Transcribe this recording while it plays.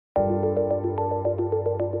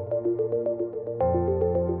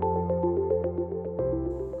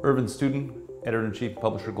Irvin Studin, Editor-in-Chief,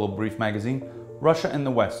 Publisher Global Brief magazine, Russia and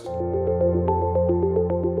the West.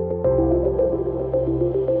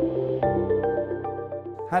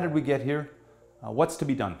 How did we get here? What's to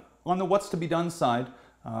be done? On the what's to be done side,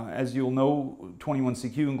 as you'll know,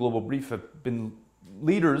 21CQ and Global Brief have been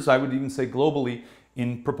leaders, I would even say globally,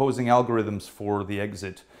 in proposing algorithms for the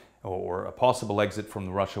exit or a possible exit from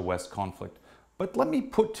the Russia-West conflict. But let me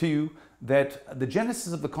put to you that the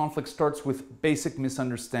genesis of the conflict starts with basic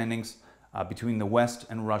misunderstandings between the West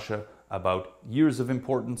and Russia about years of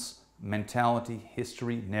importance, mentality,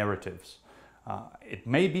 history, narratives. It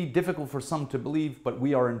may be difficult for some to believe, but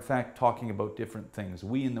we are in fact talking about different things.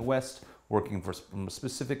 We in the West working from a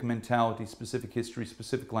specific mentality, specific history,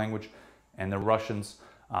 specific language, and the Russians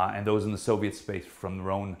and those in the Soviet space from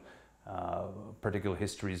their own particular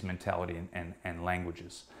histories, mentality, and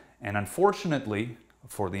languages. And unfortunately,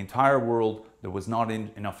 for the entire world, there was not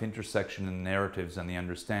enough intersection in the narratives and the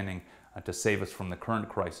understanding to save us from the current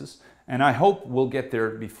crisis. And I hope we'll get there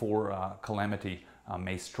before calamity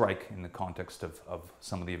may strike in the context of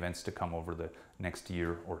some of the events to come over the next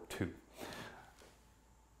year or two.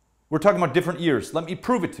 We're talking about different years. Let me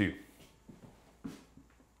prove it to you.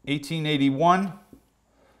 1881,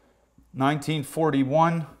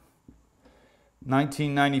 1941,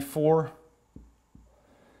 1994,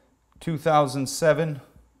 2007,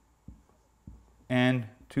 and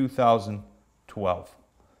 2012.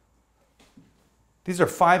 These are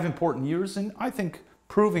 5 important years, and I think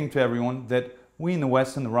proving to everyone that we in the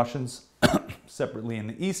West and the Russians, separately in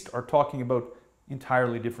the East, are talking about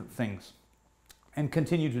entirely different things, and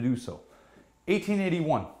continue to do so.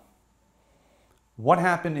 1881. What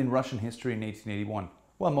happened in Russian history in 1881?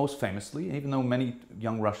 Well, most famously, even though many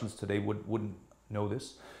young Russians today wouldn't know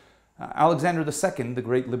this, Alexander II, the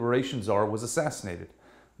great liberation czar, was assassinated.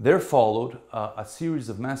 There followed a series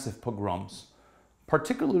of massive pogroms,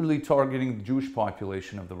 particularly targeting the Jewish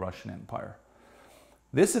population of the Russian Empire.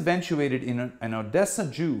 This eventuated in an Odessa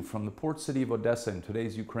Jew from the port city of Odessa in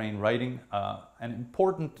today's Ukraine writing an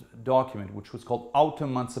important document which was called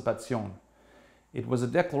Auto-Emancipation. It was a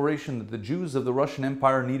declaration that the Jews of the Russian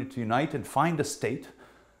Empire needed to unite and find a state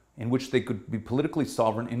in which they could be politically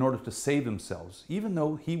sovereign in order to save themselves, even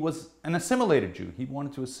though he was an assimilated Jew. He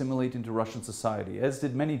wanted to assimilate into Russian society, as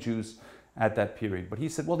did many Jews at that period. But he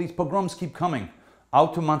said, well, these pogroms keep coming.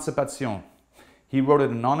 Auto-Emancipation. He wrote it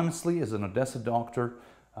anonymously as an Odessa doctor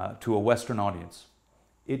to a Western audience.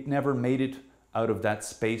 It never made it out of that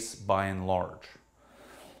space by and large.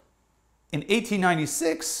 In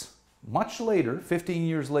 1896, much later, 15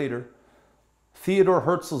 years later, Theodor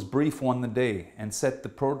Herzl's brief won the day and set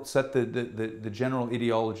the general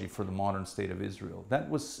ideology for the modern state of Israel. That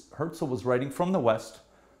was, Herzl was writing from the West,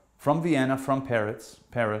 from Vienna, from Paris,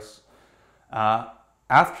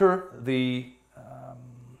 after the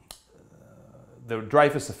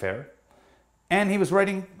Dreyfus affair, and he was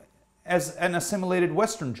writing as an assimilated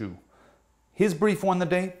Western Jew. His brief won the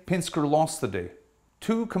day, Pinsker lost the day.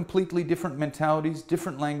 2 completely different mentalities,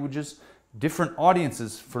 different languages, different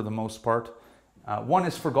audiences for the most part. One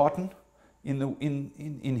is forgotten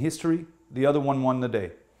in history, the other one won the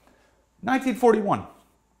day. 1941.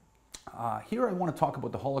 Here I want to talk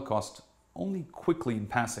about the Holocaust only quickly in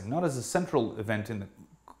passing, not as a central event in the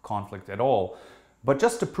conflict at all, but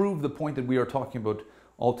just to prove the point that we are talking about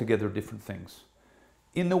altogether different things.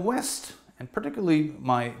 In the West, and particularly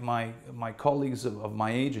my colleagues of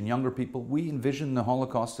my age and younger people, we envision the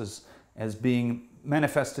Holocaust as being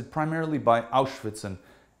manifested primarily by Auschwitz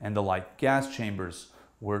and the like, gas chambers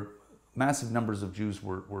where massive numbers of Jews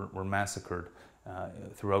were massacred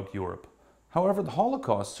throughout Europe. However, the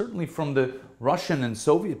Holocaust, certainly from the Russian and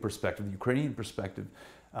Soviet perspective, the Ukrainian perspective,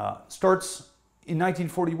 starts in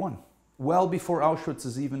 1941, well before Auschwitz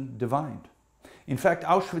is even divined. In fact,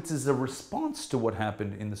 Auschwitz is a response to what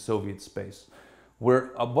happened in the Soviet space,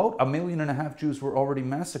 where about 1.5 million Jews were already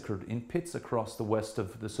massacred in pits across the west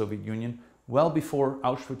of the Soviet Union, well before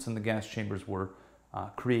Auschwitz and the gas chambers were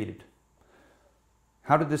created.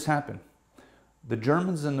 How did this happen? The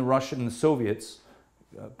Germans and the Russians and the Soviets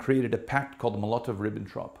created a pact called the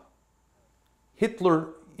Molotov-Ribbentrop. Hitler,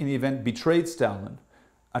 in the event, betrayed Stalin,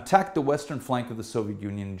 attacked the western flank of the Soviet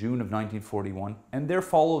Union in June of 1941, and there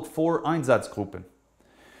followed 4 Einsatzgruppen.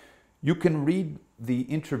 You can read the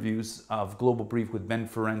interviews of Global Brief with Ben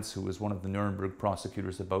Ferencz, who was one of the Nuremberg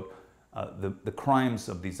prosecutors, about the crimes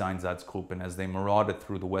of these Einsatzgruppen as they marauded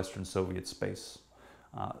through the Western Soviet space.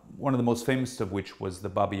 One of the most famous of which was the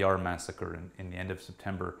Babi Yar massacre in the end of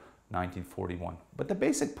September 1941. But the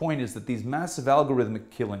basic point is that these massive algorithmic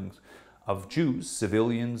killings of Jews,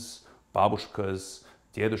 civilians, babushkas,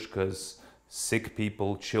 dedushkas, sick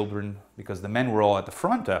people, children, because the men were all at the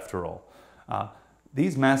front after all.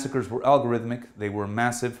 These massacres were algorithmic, they were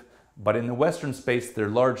massive, but in the Western space they're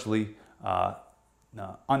largely either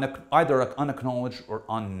unacknowledged or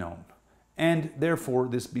unknown. And therefore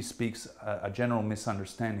this bespeaks a general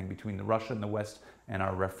misunderstanding between the Russia and the West and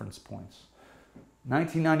our reference points.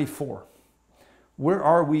 1994. Where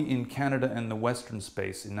are we in Canada and the Western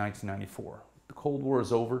space in 1994? The Cold War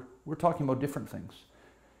is over. We're talking about different things.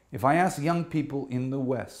 If I ask young people in the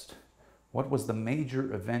West, what was the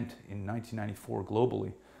major event in 1994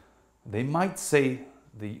 globally, they might say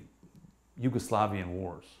the Yugoslavian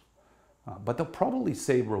wars, but they'll probably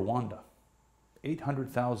say Rwanda.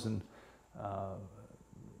 800,000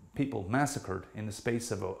 people massacred in the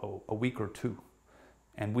space of a week or two.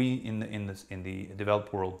 And we in the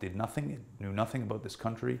developed world did nothing, knew nothing about this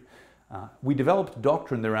country. We developed a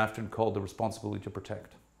doctrine thereafter called the responsibility to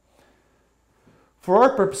protect. For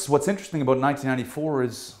our purpose, what's interesting about 1994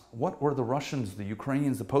 is what were the Russians, the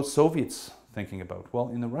Ukrainians, the post-Soviets thinking about? Well,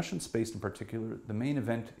 in the Russian space in particular, the main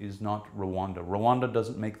event is not Rwanda. Rwanda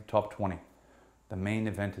doesn't make the top 20. The main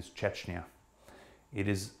event is Chechnya. It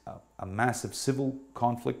is a massive civil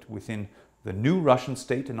conflict within the new Russian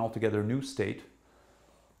state, an altogether new state,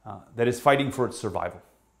 that is fighting for its survival.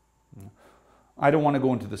 I don't want to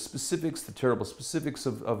go into the specifics, the terrible specifics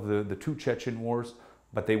of the two Chechen wars,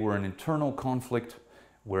 but they were an internal conflict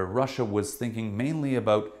where Russia was thinking mainly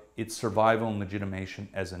about its survival and legitimation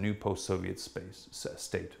as a new post-Soviet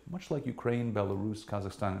state, much like Ukraine, Belarus,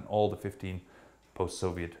 Kazakhstan, and all the 15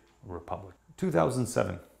 post-Soviet republics.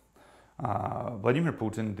 2007, Vladimir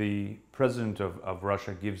Putin, the president of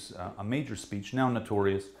Russia, gives a major speech, now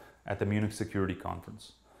notorious, at the Munich Security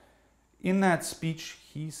Conference. In that speech,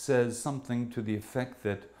 he says something to the effect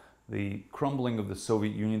that the crumbling of the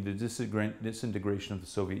Soviet Union, the disintegration of the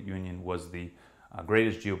Soviet Union was the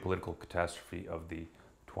greatest geopolitical catastrophe of the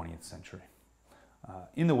 20th century.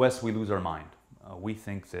 In the West, we lose our mind. We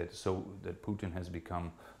think that Putin has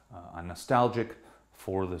become a nostalgic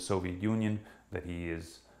for the Soviet Union, that he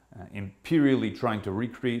is imperially trying to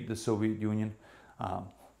recreate the Soviet Union.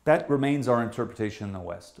 That remains our interpretation in the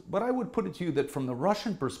West. But I would put it to you that from the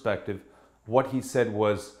Russian perspective, what he said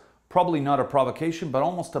was probably not a provocation, but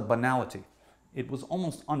almost a banality. It was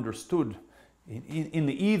almost understood in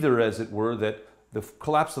the ether, as it were, that the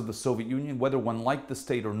collapse of the Soviet Union, whether one liked the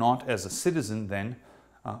state or not as a citizen then,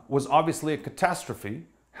 was obviously a catastrophe.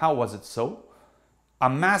 How was it so? A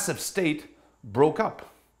massive state broke up,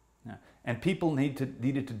 and people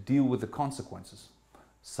needed to deal with the consequences.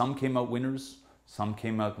 Some came out winners, some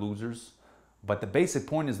came out losers, but the basic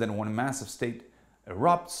point is that when a massive state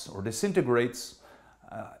erupts or disintegrates,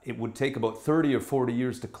 it would take about 30 or 40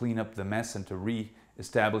 years to clean up the mess and to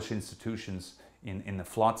re-establish institutions in the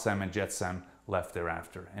flotsam and jetsam left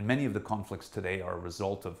thereafter. And many of the conflicts today are a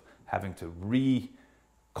result of having to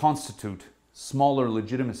reconstitute smaller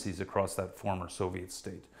legitimacies across that former Soviet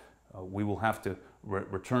state. We will have to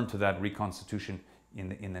return to that reconstitution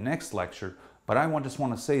in the next lecture, but I just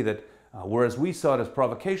want to say that whereas we saw it as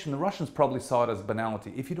provocation, the Russians probably saw it as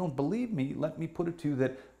banality. If you don't believe me, let me put it to you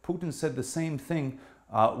that Putin said the same thing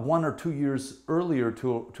 1 or 2 years earlier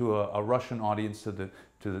to a Russian audience, to the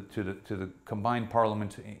combined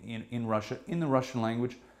parliament in Russia, in the Russian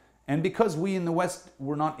language. And because we in the West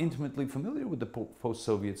were not intimately familiar with the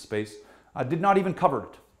post-Soviet space, did not even cover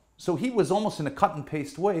it. So he was almost in a cut and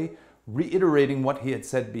paste way reiterating what he had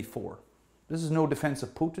said before. This is no defense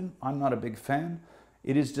of Putin. I'm not a big fan.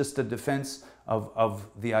 It is just a defense of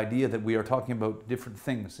the idea that we are talking about different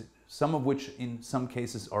things, some of which in some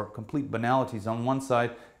cases are complete banalities on one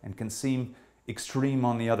side and can seem extreme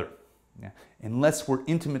on the other. Yeah. Unless we're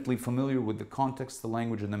intimately familiar with the context, the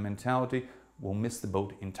language, and the mentality, we'll miss the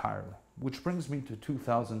boat entirely. Which brings me to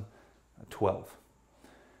 2012.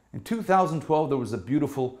 In 2012, there was a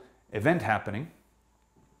beautiful event happening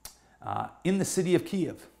in the city of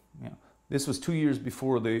Kiev. Yeah. This was 2 years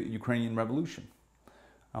before the Ukrainian Revolution.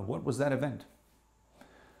 What was that event?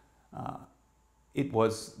 It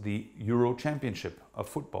was the Euro Championship of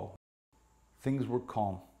football. Things were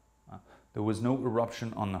calm. There was no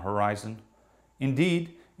eruption on the horizon.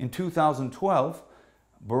 Indeed, in 2012,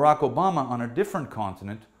 Barack Obama on a different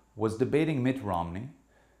continent was debating Mitt Romney,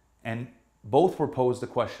 and both were posed a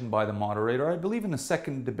question by the moderator, I believe in the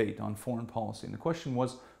second debate on foreign policy. And the question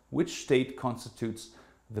was, which state constitutes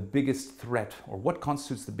the biggest threat, or what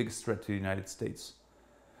constitutes the biggest threat to the United States?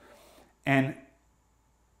 And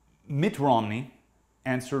Mitt Romney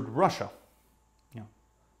answered Russia. Yeah.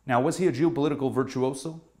 Now, was he a geopolitical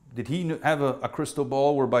virtuoso? Did he have a crystal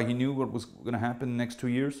ball whereby he knew what was going to happen in the next 2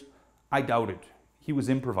 years? I doubt it. He was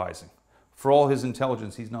improvising. For all his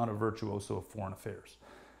intelligence, he's not a virtuoso of foreign affairs.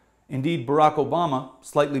 Indeed, Barack Obama,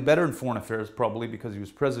 slightly better in foreign affairs probably because he was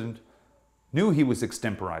president, knew he was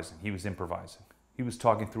extemporizing, he was improvising. He was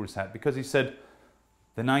talking through his hat because he said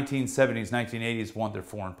the 1970s, 1980s want their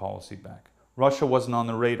foreign policy back. Russia wasn't on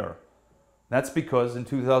the radar. That's because in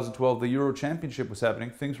 2012 the Euro Championship was happening,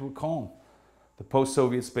 things were calm. The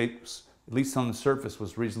post-Soviet space, at least on the surface,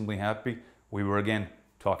 was reasonably happy. We were again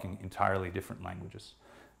talking entirely different languages.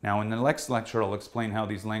 Now in the next lecture I'll explain how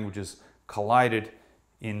these languages collided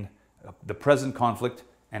in the present conflict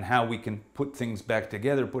and how we can put things back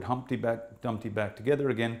together, put Humpty Dumpty back together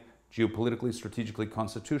again, geopolitically, strategically,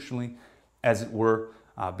 constitutionally, as it were,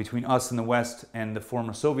 between us and the West and the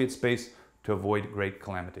former Soviet space to avoid great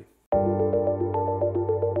calamity.